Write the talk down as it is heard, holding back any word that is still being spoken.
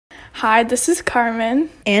Hi, this is Carmen.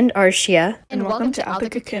 And Arshia. And welcome to Out the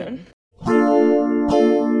Cocoon.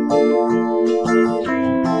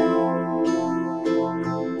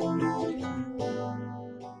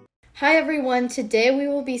 Hi everyone, today we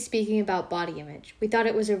will be speaking about body image. We thought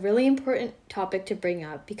it was a really important topic to bring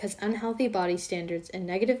up because unhealthy body standards and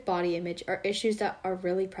negative body image are issues that are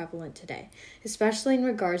really prevalent today, especially in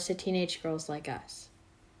regards to teenage girls like us.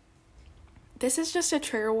 This is just a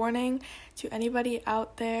trigger warning to anybody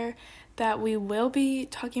out there that we will be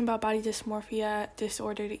talking about body dysmorphia,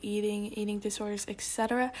 disordered eating disorders,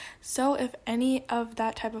 etc. So if any of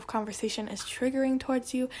that type of conversation is triggering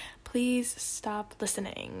towards you, please stop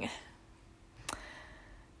listening.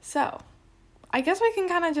 So, I guess we can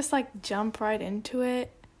kind of just jump right into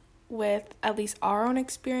it with at least our own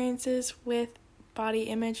experiences with body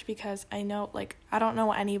image, because I know I don't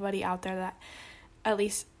know anybody out there that, at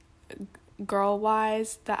least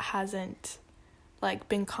girl-wise, that hasn't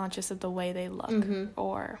been conscious of the way they look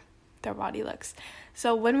or their body looks.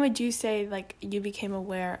 So when would you say you became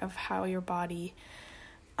aware of how your body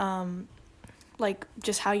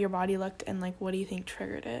just how your body looked, and what do you think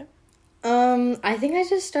triggered it? I think I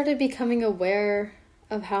just started becoming aware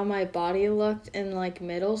of how my body looked in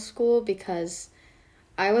middle school, because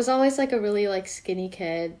I was always a really skinny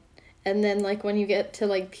kid. And then when you get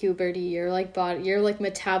to puberty, your your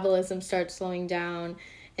metabolism starts slowing down,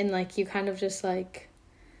 and you kind of just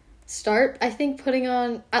start, I think, putting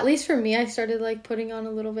on, at least for me, I started putting on a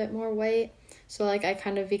little bit more weight. So I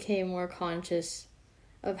kind of became more conscious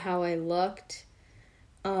of how I looked.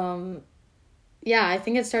 Yeah, I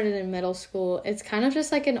think it started in middle school. It's kind of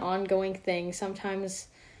just an ongoing thing. Sometimes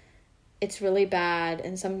it's really bad,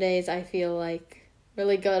 and some days I feel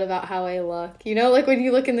really good about how I look. You know, when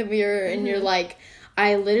you look in the mirror and you're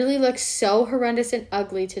I literally look so horrendous and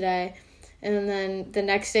ugly today. And then the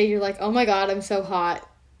next day you're oh my God, I'm so hot.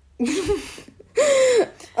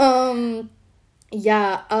 I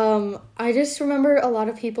just remember a lot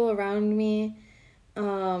of people around me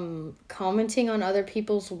commenting on other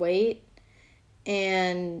people's weight,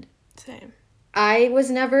 and Same. I was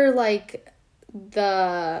never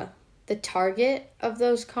the target of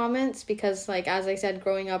those comments, because as I said,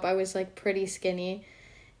 growing up I was pretty skinny,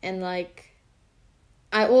 and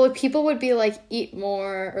people would be eat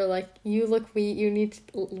more, or you look weak,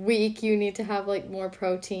 you need to have more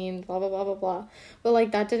protein, blah blah blah blah blah.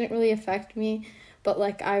 But that didn't really affect me.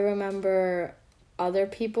 But I remember other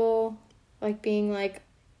people being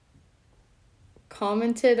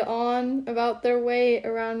commented on about their weight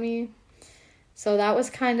around me. So that was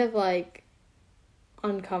kind of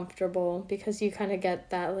uncomfortable, because you kind of get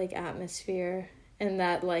that atmosphere and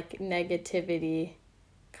that negativity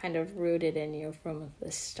kind of rooted in you from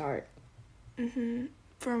the start.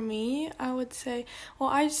 For me, I would say,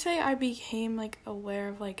 I'd say I became aware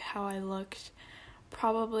of how I looked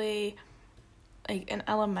probably in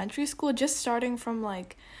elementary school, just starting from when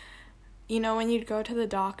you'd go to the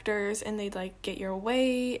doctors and they'd get your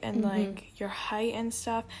weight and your height and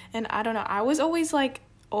stuff. And I don't know, I was always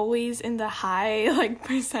always in the high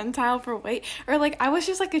percentile for weight, or I was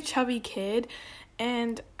just a chubby kid.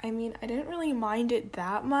 And I mean, I didn't really mind it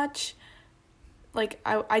that much.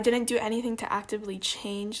 I didn't do anything to actively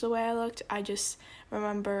change the way I looked. I just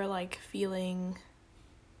remember feeling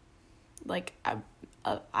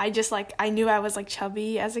I knew I was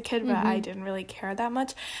chubby as a kid, but I didn't really care that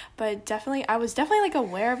much. But I was definitely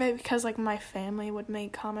aware of it, because my family would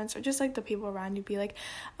make comments, or just the people around you be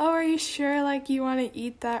oh, are you sure you want to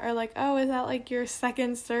eat that, or oh, is that your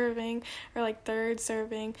second serving or third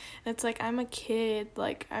serving? And it's I'm a kid,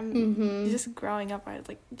 I'm just growing up. I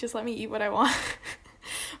was just let me eat what I want.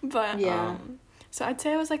 But yeah. So I'd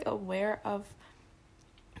say I was aware of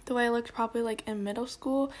the way I looked probably in middle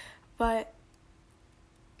school, but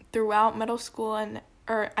throughout middle school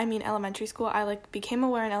elementary school, I became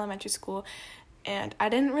aware in elementary school, and I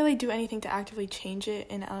didn't really do anything to actively change it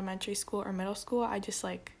in elementary school or middle school. I just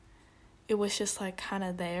it was just kind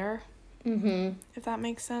of there. If that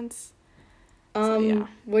makes sense. So, yeah.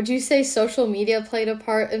 Would you say social media played a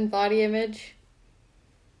part in body image?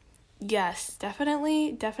 Yes,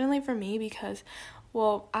 definitely for me, because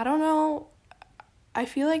I don't know, I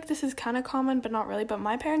feel this is kind of common but not really, but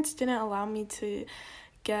my parents didn't allow me to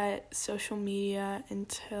get social media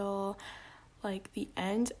until the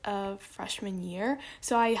end of freshman year.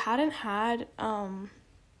 So I hadn't had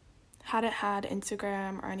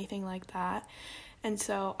Instagram or anything like that. And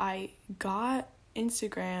so I got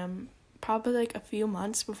Instagram probably a few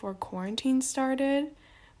months before quarantine started,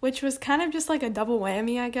 which was kind of just a double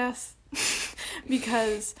whammy, I guess.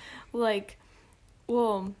 Because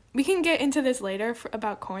we can get into this later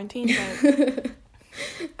about quarantine,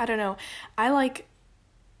 but I don't know. I like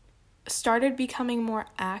started becoming more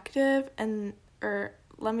active or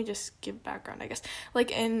let me just give background, I guess.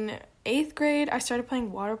 Like in 8th grade, I started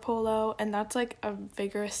playing water polo, and that's like a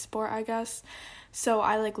vigorous sport, I guess. So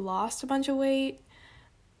I like lost a bunch of weight.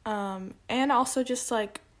 And also just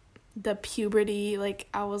like the puberty, like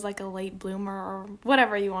I was like a late bloomer or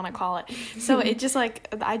whatever you want to call it. So it just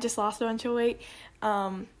like I just lost a bunch of weight.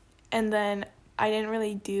 And then I didn't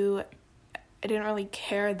really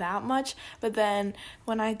care that much. But then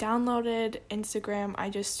when I downloaded Instagram, I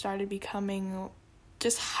just started becoming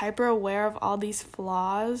just hyper aware of all these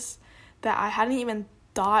flaws that I hadn't even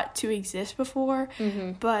thought to exist before.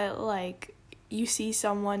 Mm-hmm. But like you see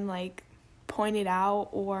someone like point it out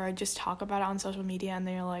or just talk about it on social media, and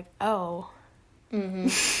they're like, oh, Mm-hmm.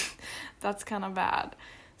 that's kind of bad.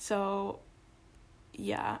 So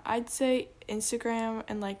yeah, I'd say Instagram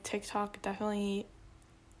and like TikTok definitely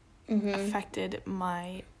Mm-hmm. affected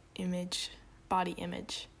my body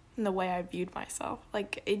image, and the way I viewed myself.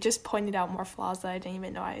 Like it just pointed out more flaws that I didn't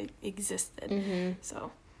even know I existed. Mm-hmm.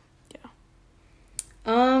 So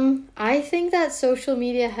I think that social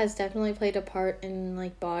media has definitely played a part in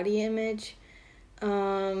like body image.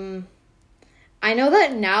 I know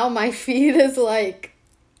that now my feed is like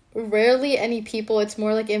rarely any people. It's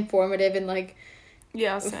more like informative and like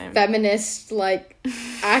yeah, same. feminist like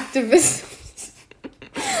activism.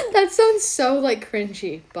 That sounds so like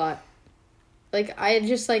cringy, but like I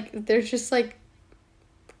just like there's just like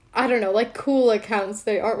I don't know, like cool accounts.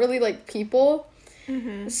 They aren't really like people.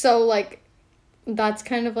 Mm-hmm. So like that's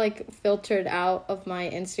kind of like filtered out of my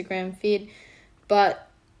Instagram feed. But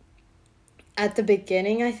at the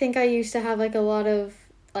beginning, I think I used to have like a lot of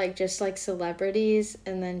like just like celebrities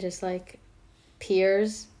and then just like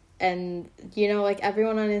peers, and you know, like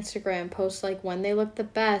everyone on Instagram posts like when they look the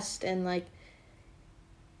best, and like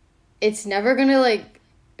it's never gonna like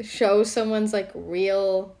show someone's like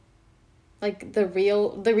real, like the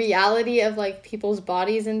reality of like people's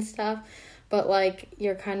bodies and stuff, but like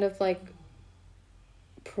you're kind of like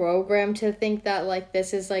programmed to think that like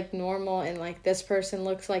this is like normal, and like this person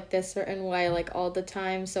looks like this certain way like all the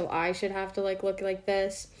time, so I should have to like look like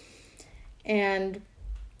this. And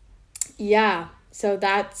yeah, so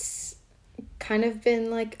that's kind of been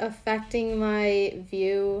like affecting my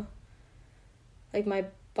view, like my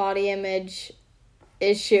body image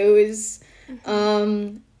issues.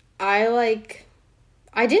 Mm-hmm.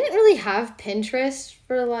 I didn't really have Pinterest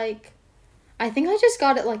for like, I think I just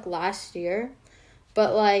got it like last year.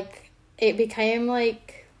 But, like, it became,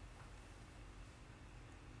 like,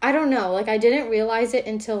 I don't know. Like, I didn't realize it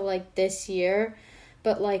until, like, this year.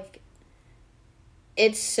 But, like,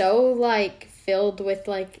 it's so, like, filled with,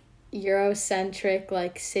 like, Eurocentric,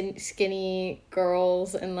 like, skinny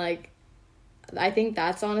girls. And, like, I think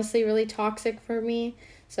that's honestly really toxic for me.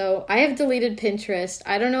 So, I have deleted Pinterest.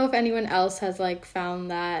 I don't know if anyone else has, like, found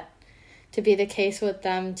that to be the case with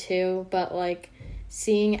them, too. But, like,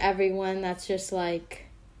 seeing everyone that's just like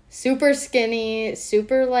super skinny,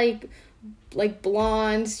 super like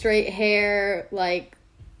blonde, straight hair, like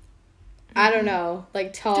I don't know,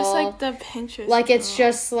 like tall. Just like the Pinterest. Like it's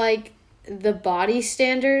just like the body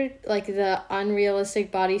standard, like the unrealistic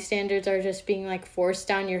body standards are just being like forced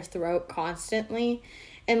down your throat constantly.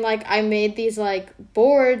 And like I made these like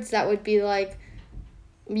boards that would be like,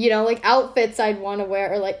 you know, like outfits I'd want to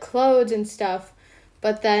wear or like clothes and stuff.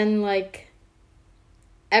 But then like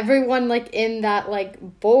everyone like in that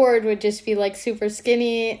like board would just be like super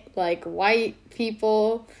skinny, like white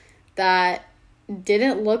people that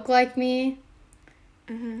didn't look like me.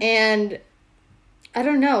 Mm-hmm. And I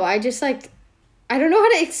don't know, I just like I don't know how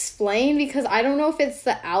to explain, because I don't know if it's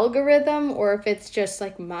the algorithm or if it's just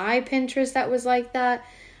like my Pinterest that was like that,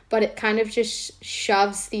 but it kind of just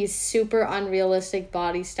shoves these super unrealistic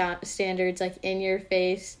body standards like in your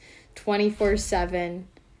face 24/7.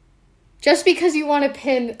 Just because you want to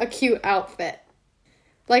pin a cute outfit.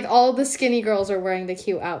 Like, all the skinny girls are wearing the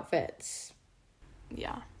cute outfits.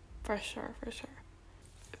 Yeah, for sure.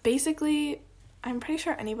 Basically, I'm pretty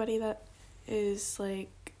sure anybody that is,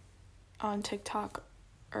 like, on TikTok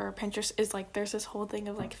or Pinterest is, like, there's this whole thing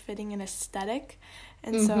of, like, fitting an aesthetic.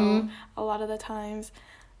 And so, a lot of the times,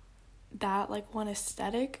 that, like, one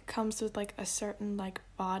aesthetic comes with, like, a certain, like,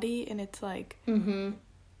 body. And it's, like...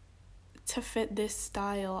 to fit this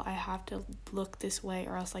style, I have to look this way,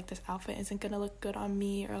 or else like this outfit isn't gonna look good on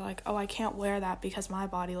me, or like, oh, I can't wear that because my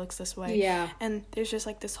body looks this way. Yeah. And there's just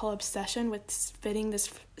like this whole obsession with fitting this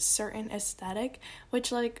certain aesthetic,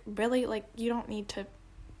 which like really like you don't need to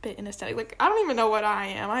fit an aesthetic. Like I don't even know what I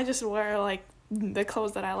am. I just wear like the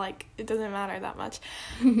clothes that I like. It doesn't matter that much.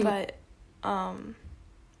 But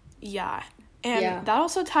yeah, And that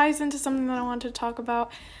also ties into something that I wanted to talk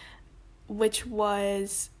about, which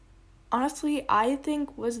was, honestly, I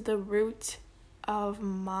think was the root of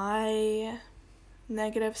my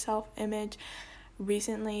negative self-image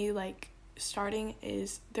recently, like, starting,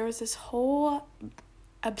 is there was this whole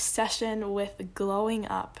obsession with glowing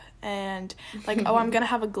up and, like, oh, I'm gonna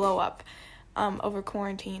have a glow up over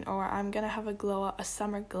quarantine, or I'm gonna have a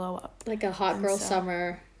summer glow up. Like a hot girl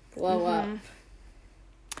summer glow up.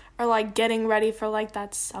 Or, like, getting ready for, like,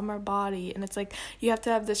 that summer body. And it's, like, you have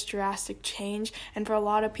to have this drastic change. And for a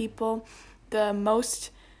lot of people, the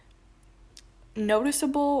most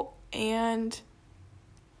noticeable and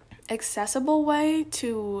accessible way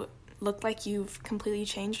to look like you've completely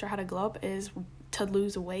changed or had a glow up is to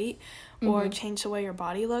lose weight or change the way your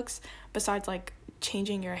body looks, besides, like,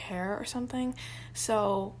 changing your hair or something.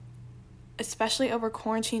 So especially over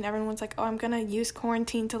quarantine, everyone's like, oh, I'm gonna use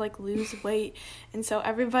quarantine to, like, lose weight. And so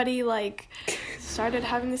everybody, like, started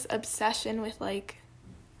having this obsession with, like,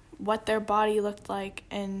 what their body looked like.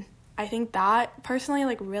 And I think that personally,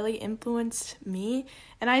 like, really influenced me.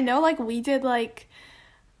 And I know, like, we did, like,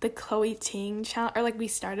 the Chloe Ting challenge, or, like, we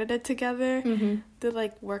started it together, the,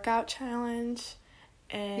 like, workout challenge.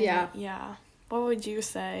 And yeah. What would you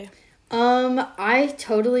say? I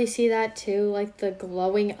totally see that too. Like, the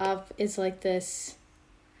glowing up is like this,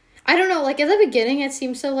 I don't know, like, at the beginning it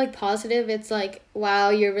seems so, like, positive. It's like, wow,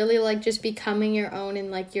 you're really, like, just becoming your own,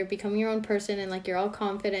 and, like, you're becoming your own person, and, like, you're all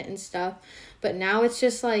confident and stuff. But now it's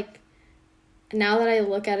just, like, now that I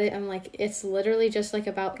look at it, I'm like, it's literally just, like,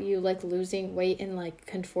 about you, like, losing weight and, like,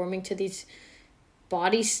 conforming to these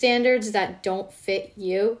body standards that don't fit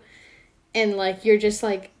you. And, like, you're just,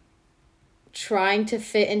 like, trying to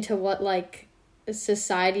fit into what, like,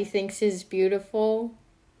 society thinks is beautiful,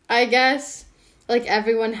 I guess. Like,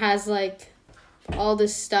 everyone has, like, all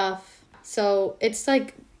this stuff. So it's,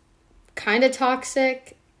 like, kind of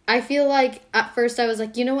toxic. I feel like at first I was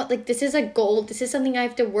like, you know what, like, this is a goal. This is something I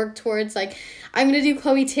have to work towards. Like, I'm going to do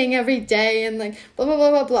Chloe Ting every day and, like, blah, blah, blah,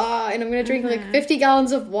 blah, blah. And I'm going to drink, like, 50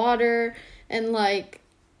 gallons of water. And, like,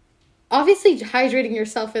 obviously hydrating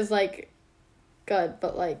yourself is, like, good.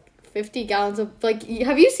 But, like, 50 gallons of, like,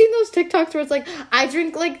 have you seen those TikToks where it's like, I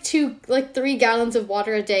drink, like, 3 gallons of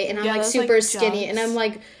water a day and I'm, like, super, like, skinny. And I'm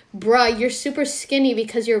like, bruh, you're super skinny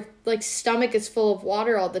because your, like, stomach is full of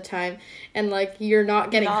water all the time and, like, you're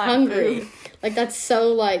not getting hungry. Like, that's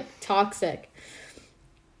so, like, toxic.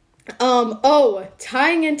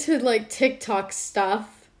 Tying into, like, TikTok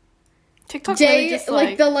stuff. TikTok really just,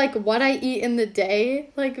 like, the, like, what I eat in the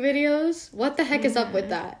day, like, videos. What the heck is up with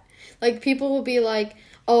that? Like, people will be like,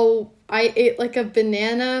 oh, I ate, like, a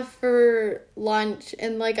banana for lunch,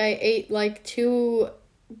 and, like, I ate, like, 2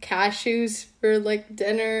 cashews for, like,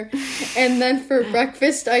 dinner, and then for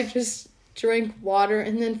breakfast, I just drank water,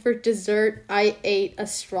 and then for dessert, I ate a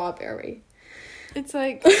strawberry. It's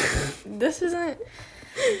like, this isn't,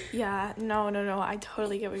 yeah, no, I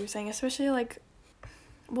totally get what you're saying, especially, like,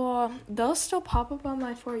 well, they'll still pop up on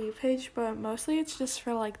my For You page, but mostly it's just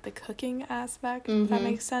for, like, the cooking aspect, if that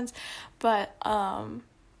makes sense. But,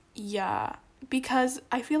 yeah, because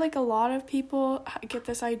I feel like a lot of people get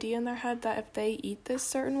this idea in their head that if they eat this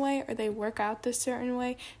certain way or they work out this certain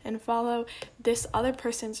way and follow this other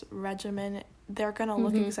person's regimen, they're going to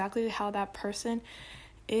look exactly how that person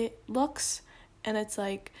it looks. And it's,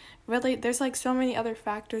 like, really, there's, like, so many other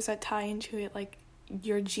factors that tie into it, like,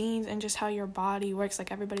 your genes and just how your body works.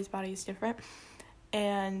 Like, everybody's body is different,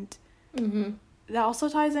 and that also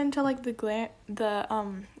ties into, like, the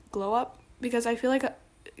glow up, because I feel like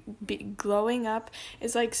glowing up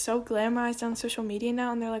is, like, so glamorized on social media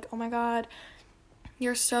now, and they're like, oh my god,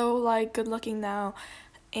 you're so, like, good looking now.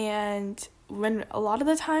 And when a lot of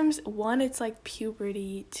the times, one, it's, like,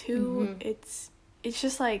 puberty, two, it's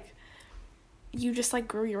just, like, you just, like,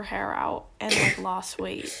 grew your hair out and, like, lost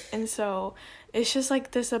weight. And so it's just,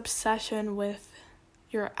 like, this obsession with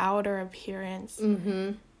your outer appearance.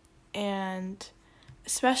 And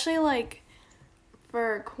especially, like,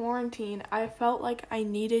 for quarantine, I felt like I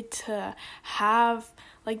needed to have,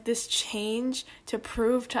 like, this change to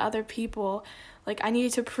prove to other people. Like, I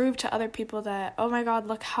needed to prove to other people that, oh my god,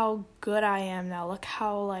 look how good I am now. Look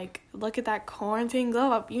how, like, look at that quarantine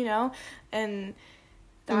glow up, you know? And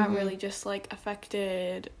that really just, like,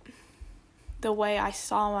 affected the way I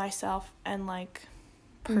saw myself and, like,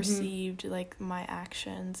 perceived, like, my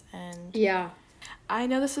actions. And I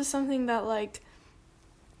know this is something that, like,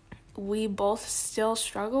 we both still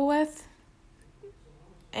struggle with,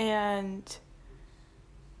 and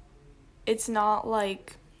it's not,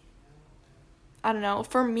 like, I don't know.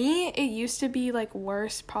 For me, it used to be like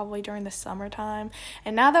worse probably during the summertime.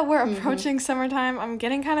 And now that we're approaching summertime, I'm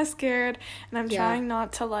getting kind of scared, and I'm trying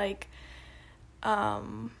not to like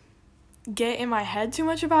get in my head too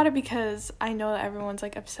much about it, because I know that everyone's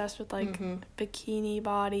like obsessed with like bikini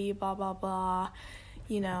body, blah blah blah,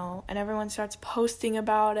 you know, and everyone starts posting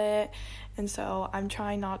about it. And so I'm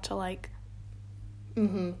trying not to like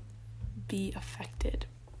be affected.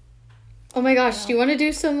 Oh my gosh, do you want to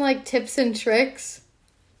do some like tips and tricks?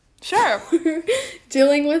 Sure.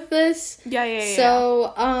 Dealing with this? Yeah.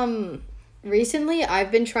 So, recently I've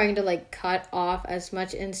been trying to like cut off as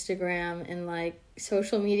much Instagram and like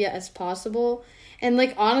social media as possible. And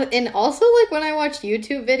like and also like when I watch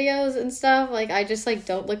YouTube videos and stuff, like I just like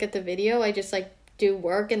don't look at the video. I just like do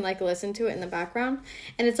work and like listen to it in the background.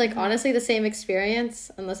 And it's like honestly the same experience,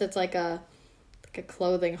 unless it's like a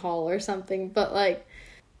clothing haul or something. But like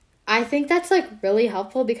I think that's like really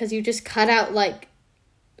helpful, because you just cut out like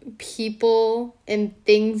people and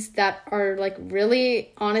things that are like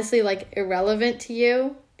really honestly like irrelevant to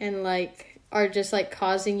you, and like are just like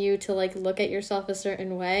causing you to like look at yourself a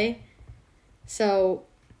certain way. So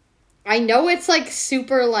I know it's like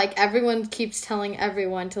super like everyone keeps telling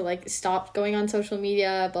everyone to like stop going on social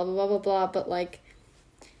media, blah blah blah blah blah, but like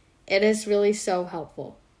it is really so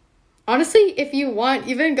helpful. Honestly, if you want,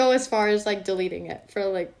 even go as far as like deleting it for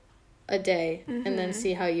like a day and then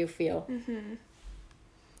see how you feel.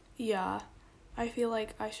 Yeah, I feel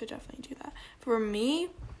like I should definitely do that. For me,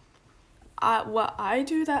 what I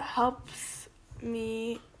do that helps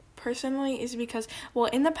me personally is because, well,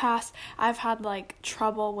 in the past, I've had, like,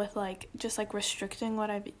 trouble with, like, just, like, restricting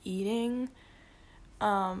what I'm eating.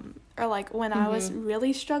 Or, like, when I was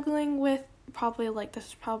really struggling with this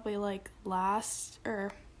is probably, like, last,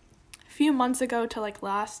 or a few months ago to, like,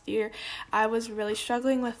 last year, I was really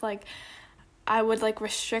struggling with, like, I would, like,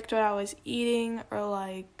 restrict what I was eating, or,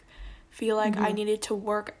 like, feel like I needed to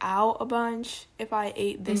work out a bunch if I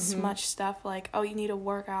ate this much stuff. Like, oh, you need to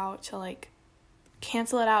work out to, like,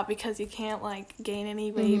 cancel it out because you can't, like, gain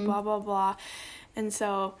any weight, blah, blah, blah. And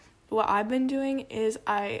so what I've been doing is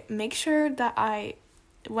I make sure that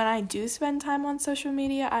when I do spend time on social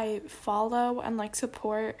media, I follow and, like,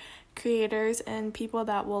 support creators and people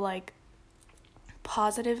that will, like,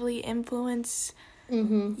 positively influence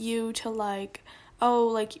you to, like, oh,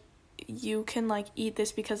 like, you can, like, eat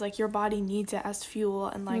this because, like, your body needs it as fuel,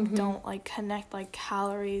 and, like, don't, like, connect, like,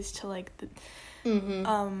 calories to, like,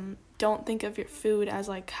 don't think of your food as,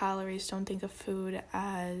 like, calories, don't think of food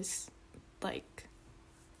as, like,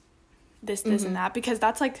 this and that, because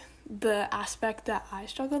that's, like, the aspect that I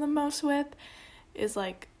struggle the most with is,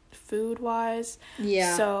 like, food-wise.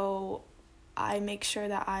 Yeah. So I make sure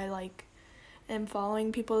that I, like, am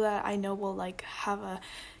following people that I know will, like, have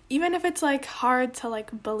even if it's, like, hard to,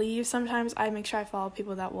 like, believe sometimes, I make sure I follow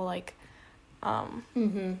people that will, like,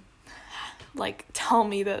 like, tell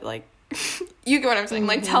me that, like, you get what I'm saying,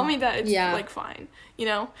 like, tell me that it's, like, fine, you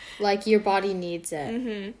know? Like, your body needs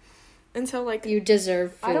it. And so, like, you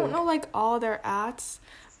deserve food. I don't know, like, all their ads,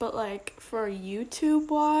 but, like, for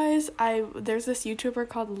YouTube-wise, there's this YouTuber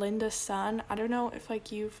called Linda Sun. I don't know if,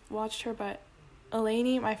 like, you've watched her, but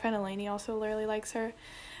my friend Eleni also really likes her,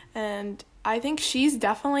 and I think she's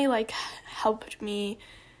definitely, like, helped me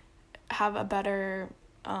have a better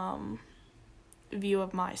view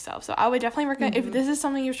of myself. So I would definitely recommend, if this is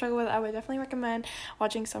something you struggle with, I would definitely recommend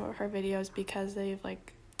watching some of her videos, because they've,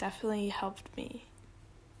 like, definitely helped me.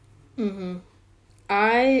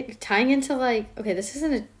 Tying into, like, okay, this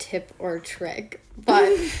isn't a tip or a trick, but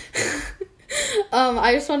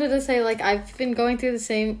I just wanted to say, like, I've been going through the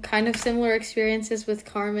same kind of similar experiences with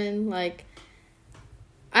Carmen. Like,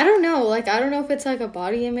 I don't know if it's, like, a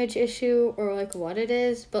body image issue or, like, what it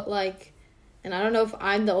is, but, like, and I don't know if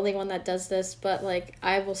I'm the only one that does this, but, like,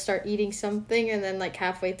 I will start eating something, and then, like,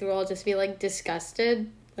 halfway through I'll just be, like, disgusted.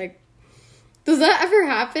 Like, does that ever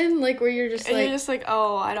happen? Like, where you're just, like... you're just, like,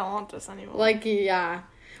 oh, I don't want this anymore. Like, yeah.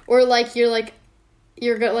 Or, like, you're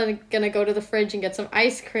gonna go to the fridge and get some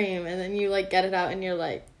ice cream, and then you, like, get it out, and you're,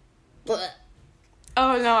 like... Bleh.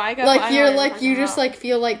 Oh, no, I got... Like, you're, like, you just, like,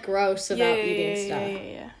 feel, like, gross about eating stuff.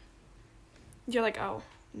 Yeah. You're like, oh,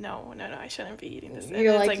 no, I shouldn't be eating this.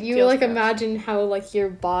 You're, like, you, like, gross. Imagine how, like, your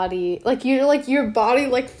body... Like, your body,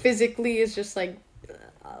 like, physically is just, like...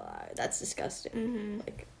 that's disgusting.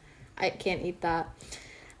 Like... I can't eat that.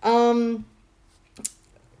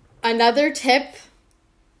 Another tip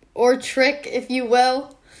or trick, if you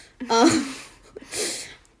will,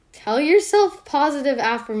 tell yourself positive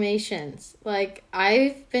affirmations. Like,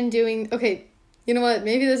 I've been doing, okay, You know what?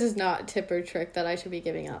 Maybe this is not a tip or trick that I should be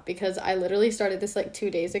giving up because I literally started this like 2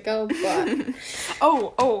 days ago, but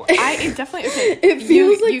it definitely okay. It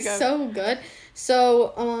feels so good.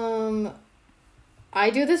 So, I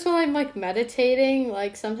do this while I'm like meditating.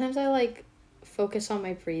 Like sometimes I like focus on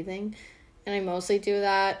my breathing and I mostly do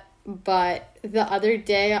that. But the other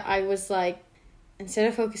day I was like, instead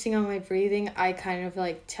of focusing on my breathing, I kind of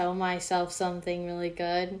like tell myself something really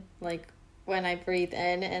good. Like when I breathe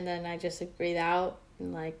in and then I just like breathe out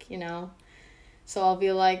and like, you know. So I'll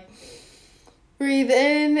be like, breathe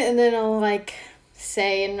in and then I'll like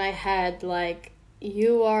say in my head like,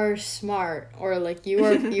 you are smart or like you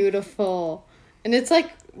are beautiful. And it's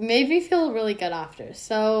like made me feel really good after.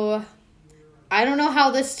 So I don't know how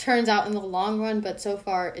this turns out in the long run, but so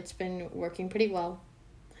far it's been working pretty well.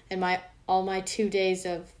 And all my 2 days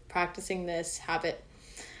of practicing this habit.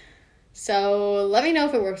 So let me know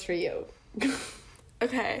if it works for you.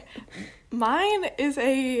 Okay. Mine is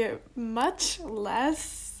a much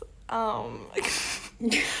less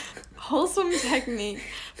wholesome technique.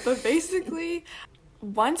 But basically,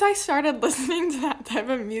 once I started listening to that type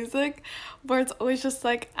of music, where it's always just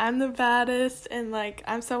like, I'm the baddest, and like,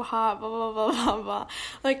 I'm so hot, blah, blah, blah, blah, blah.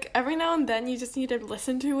 Like, every now and then, you just need to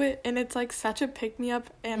listen to it, and it's like such a pick-me-up,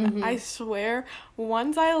 and I swear,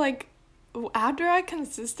 after I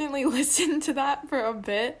consistently listened to that for a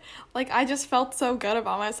bit, like, I just felt so good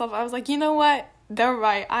about myself. I was like, you know what? They're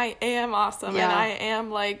right. I am awesome, and I am,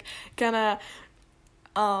 like, gonna,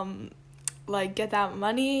 like get that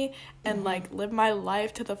money and like live my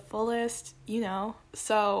life to the fullest, you know.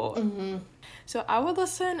 So so I would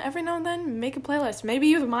listen every now and then, make a playlist, maybe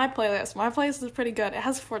use my playlist. My playlist is pretty good. It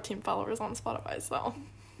has 14 followers on Spotify, so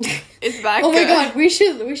it's that oh good. my god, we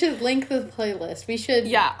should link the playlist. We should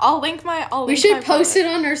We should post it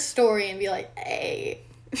on our story and be like, hey.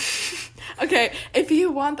 Okay, if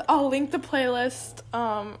you want, I'll link the playlist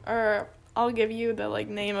or I'll give you the like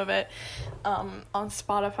name of it on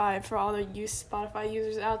Spotify for all the Spotify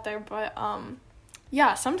users out there. But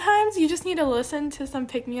yeah, sometimes you just need to listen to some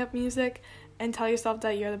pick-me-up music and tell yourself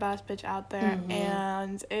that you're the best bitch out there,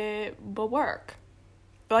 and it will work.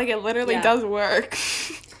 But like, it literally does work.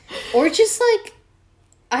 Or just like,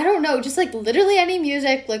 I don't know, just like literally any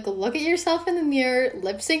music. Like, look at yourself in the mirror,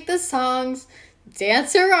 lip sync the songs,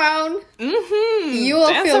 dance around. You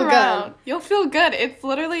will feel good. You'll feel good. It's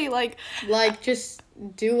literally like just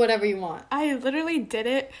do whatever you want. I literally did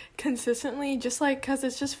it consistently just like because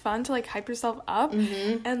it's just fun to like hype yourself up,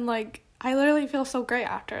 and like I literally feel so great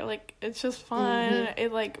after. Like, it's just fun.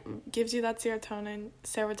 It like gives you that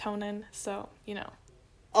serotonin, so you know.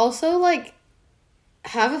 Also, like,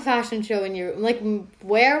 have a fashion show in your room. Like,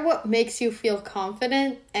 wear what makes you feel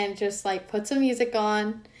confident and just like put some music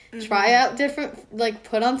on. Try out different, like,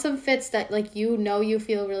 put on some fits that, like, you know you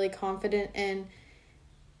feel really confident in,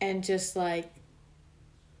 and just, like,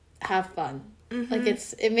 have fun. Like,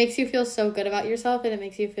 it makes you feel so good about yourself, and it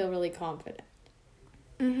makes you feel really confident.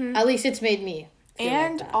 At least it's made me feel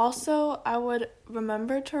and like that. Also, I would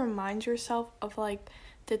remember to remind yourself of, like,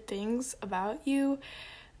 the things about you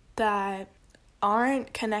that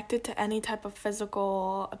aren't connected to any type of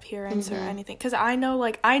physical appearance or anything, because I know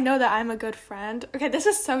that I'm a good friend. Okay, this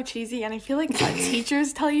is so cheesy, and I feel like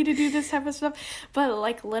teachers tell you to do this type of stuff, but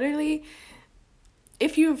like literally,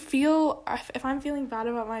 if I'm feeling bad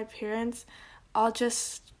about my appearance, I'll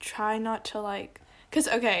just try not to like, because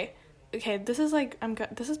okay, this is like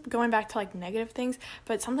this is going back to like negative things,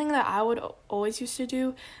 but something that I would always used to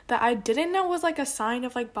do that I didn't know was like a sign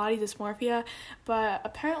of like body dysmorphia, but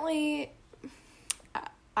apparently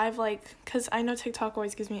I've like, because I know TikTok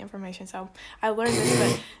always gives me information, so I learned this,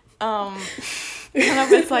 but none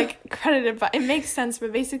of it's like credited, but it makes sense.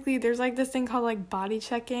 But basically, there's like this thing called like body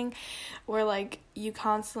checking, where like you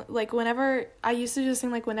constantly, like, whenever I used to just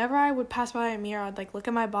think like whenever I would pass by a mirror, I'd like look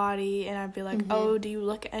at my body and I'd be like, oh, do you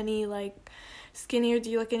look any like skinny, or do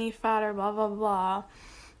you look any fat, or blah blah blah,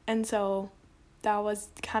 and so that was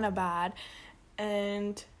kind of bad,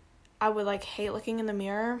 and I would like hate looking in the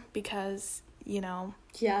mirror because, you know.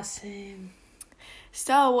 Yeah, same.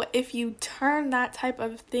 So if you turn that type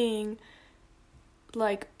of thing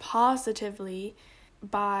like positively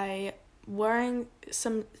by wearing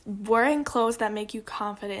clothes that make you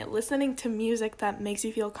confident, listening to music that makes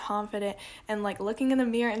you feel confident, and like looking in the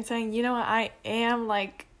mirror and saying, you know what, I am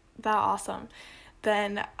like that awesome,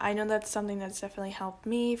 then I know that's something that's definitely helped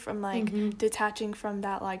me from like detaching from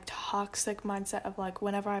that like toxic mindset of like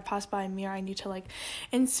whenever I pass by a mirror I need to like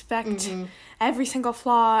inspect every single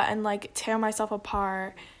flaw and like tear myself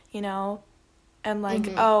apart, you know, and like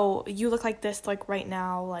oh, you look like this like right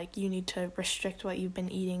now, like you need to restrict what you've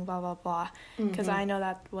been eating, blah blah blah, because I know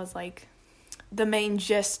that was like the main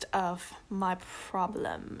gist of my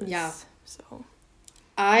problems. Yeah. So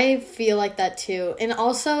I feel like that too. And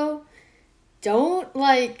also, don't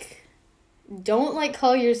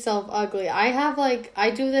call yourself ugly.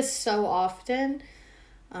 I do this so often.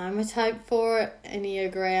 I'm a type 4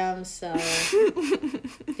 Enneagram, so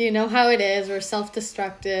you know how it is. We're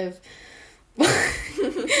self-destructive.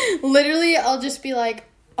 Literally, I'll just be like,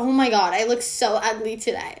 oh my god, I look so ugly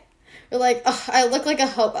today. Or like, ugh, I look like a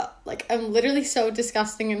hobo. Like, I'm literally so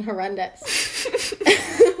disgusting and horrendous.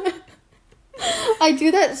 I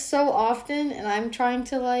do that so often, and I'm trying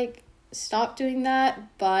to, like, stop doing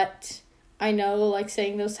that, but I know, like,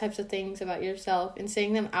 saying those types of things about yourself and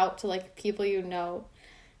saying them out to, like, people you know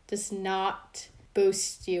does not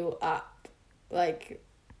boost you up. Like,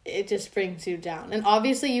 it just brings you down. And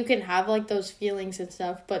obviously you can have, like, those feelings and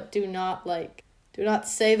stuff, but do not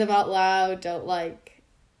say them out loud. Don't, like,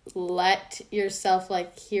 let yourself,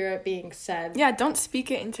 like, hear it being said. yeah, don't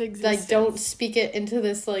speak it into existence. Like, don't speak it into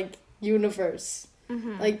this, like, universe.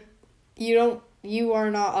 Mm-hmm. Like, you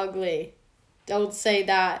are not ugly. Don't say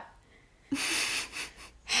that.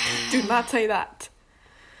 Do not say that.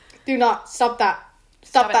 Do not. Stop that.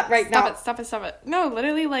 Stop that right now. Stop it. No,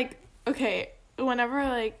 literally, like, okay, whenever,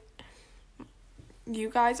 like, you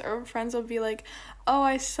guys or friends will be like, oh,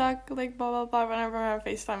 I suck, like, blah, blah, blah, whenever I'm on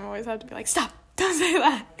FaceTime, I always have to be like, stop, don't say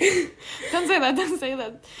that. Don't say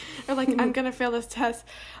that. Or, like, I'm gonna fail this test.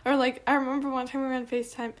 Or, like, I remember one time we were on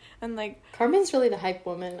FaceTime, and, like... Carmen's really the hype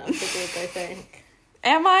woman of the group, I think.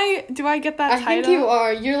 Am I? Do I get that title? I think you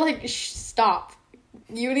are. You're like, stop.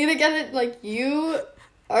 You need to get it, like, you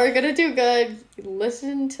are gonna do good.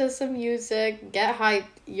 Listen to some music. Get hyped.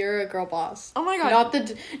 You're a girl boss. Oh my god.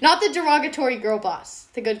 Not the derogatory girl boss.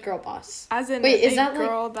 The good girl boss. As in, wait, is a that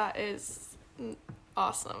girl that is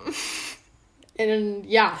awesome. And,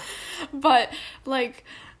 yeah. But, like,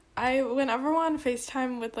 whenever we're on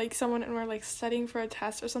FaceTime with, like, someone and we're, like, studying for a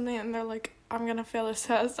test or something and they're like, I'm gonna fail this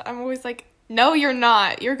test, I'm always like, no, you're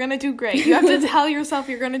not. You're gonna do great. You have to tell yourself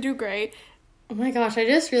you're gonna do great. Oh my gosh, I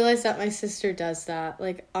just realized that my sister does that.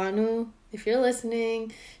 Like, Anu, if you're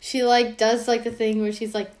listening, she, like, does, like, the thing where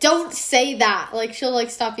she's like, don't say that. Like, she'll, like,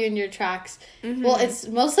 stop you in your tracks. Mm-hmm. Well, it's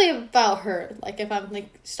mostly about her. Like, if I'm like,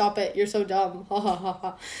 stop it, you're so dumb. Ha ha ha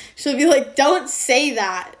ha. She'll be like, don't say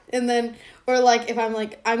that. And then, or, like, if I'm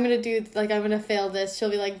like, I'm gonna fail this,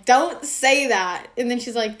 she'll be like, don't say that. And then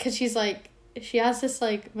she's like, because she's like, she has this,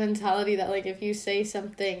 like, mentality that, like, if you say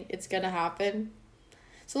something, it's gonna happen.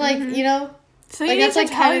 So, like, mm-hmm. you know... So like, that's, like,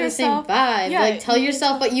 kind of the same vibe. Yeah, like, tell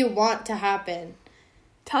yourself what you want to happen.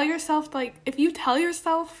 Tell yourself, like, if you tell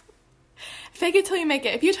yourself... Fake it till you make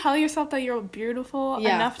it. If you tell yourself that you're beautiful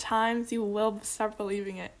enough times, you will start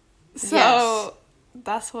believing it. So,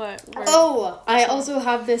 that's what we're... Oh, I also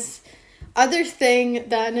have this other thing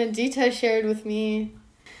that Nadita shared with me,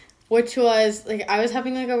 which was, like, I was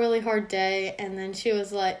having, like, a really hard day, and then she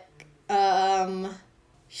was like,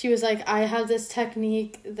 I have this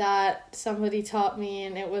technique that somebody taught me,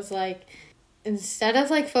 and it was, like, instead of,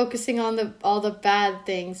 like, focusing on all the bad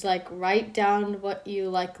things, like, write down what you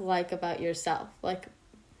like about yourself. Like,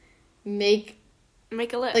 make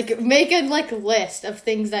a list. Like, make a, like, list of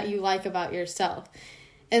things that you like about yourself.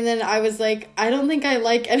 And then I was like, I don't think I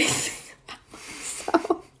like anything about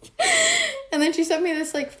myself. And then she sent me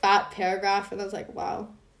this, like, fat paragraph, and I was like, wow.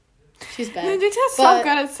 She's bad. Nadita's so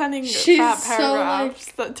good at sending fat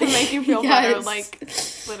paragraphs to make you feel better, like,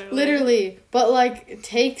 literally. Literally. But, like,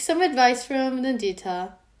 take some advice from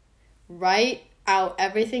Nadita. Write out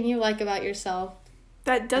everything you like about yourself.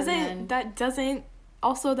 That doesn't, like,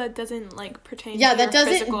 pertain to your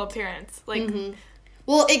physical appearance. Like, mm-hmm.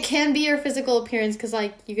 Well, it can be your physical appearance, because,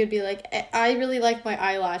 like, you could be like, I really like my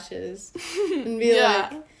eyelashes. And be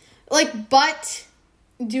like, but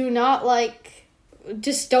do not, like...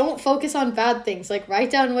 Just don't focus on bad things. Like,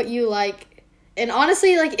 write down what you like. And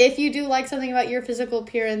honestly, like, if you do like something about your physical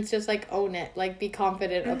appearance, just, like, own it. Like, be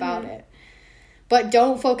confident about it. But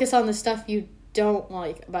don't focus on the stuff you don't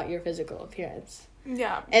like about your physical appearance.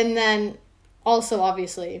 Yeah. And then also,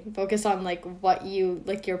 obviously, focus on, like, what you,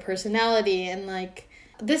 like, your personality. And, like,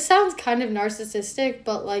 this sounds kind of narcissistic,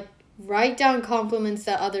 but, like, write down compliments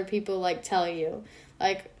that other people, like, tell you.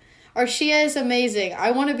 Like, Arshia is amazing.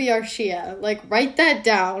 I want to be Arshia. Like, write that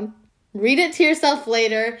down. Read it to yourself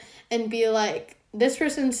later and be like, this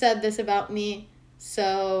person said this about me,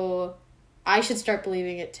 so I should start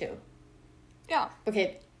believing it too. Yeah.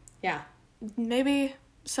 Okay. Yeah. Maybe.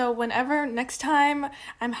 So next time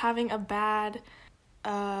I'm having a bad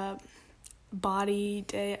body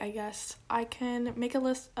day, I guess, I can make a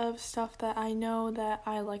list of stuff that I know that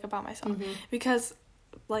I like about myself. Mm-hmm. Because,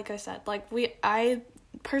 like I said, like,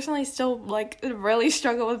 personally still like really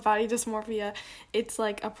struggle with body dysmorphia. It's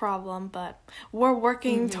like a problem, but we're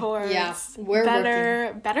working towards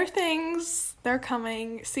better things. They're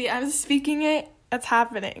coming. See, I'm speaking it. It's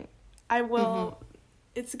happening. I will.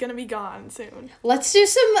 It's gonna be gone soon. Let's do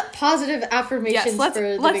some positive affirmations for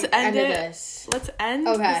the end of this. Let's end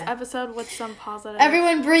this episode with some positive.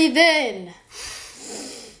 Everyone breathe in.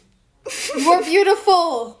 You're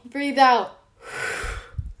beautiful. Breathe out.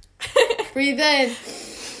 Breathe in.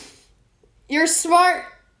 You're smart.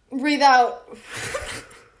 Breathe out.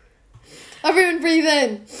 Everyone breathe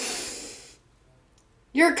in.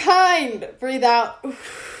 You're kind. Breathe out.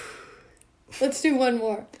 Let's do one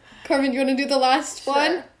more. Carmen, you want to do the last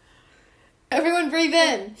one? Everyone breathe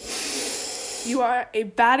in. You are a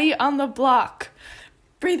baddie on the block.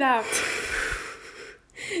 Breathe out.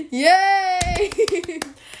 Yay!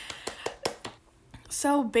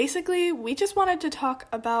 So basically, we just wanted to talk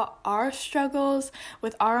about our struggles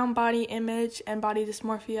with our own body image and body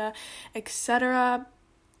dysmorphia, etc.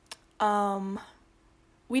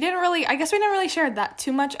 We didn't really share that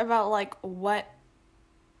too much about like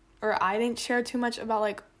I didn't share too much about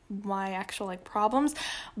like my actual like problems,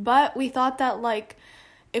 but we thought that like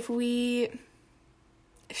if we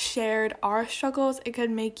shared our struggles, it could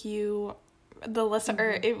make you, the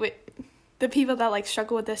listener, the people that like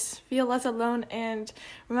struggle with this, feel less alone, and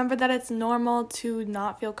remember that it's normal to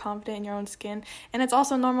not feel confident in your own skin, and it's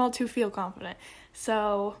also normal to feel confident.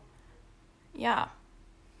 So yeah,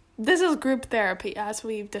 this is group therapy, as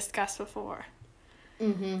we've discussed before.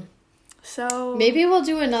 So maybe we'll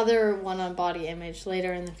do another one on body image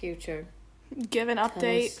later in the future. Give an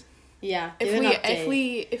update. Yeah,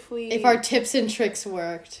 if our tips and tricks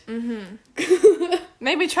worked.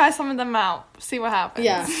 Maybe try some of them out. See what happens.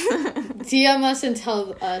 Yeah. DM us and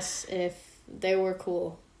tell us if they were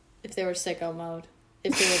cool. If they were sicko mode.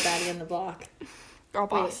 If they were baddie on the block. Girl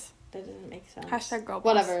boss. Wait, that doesn't make sense. Hashtag girl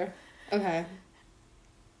boss. Whatever. Okay.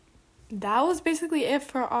 That was basically it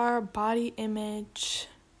for our body image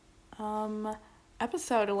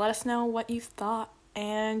episode. Let us know what you thought.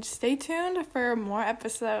 And stay tuned for more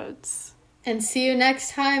episodes. And see you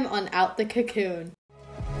next time on Out the Cocoon.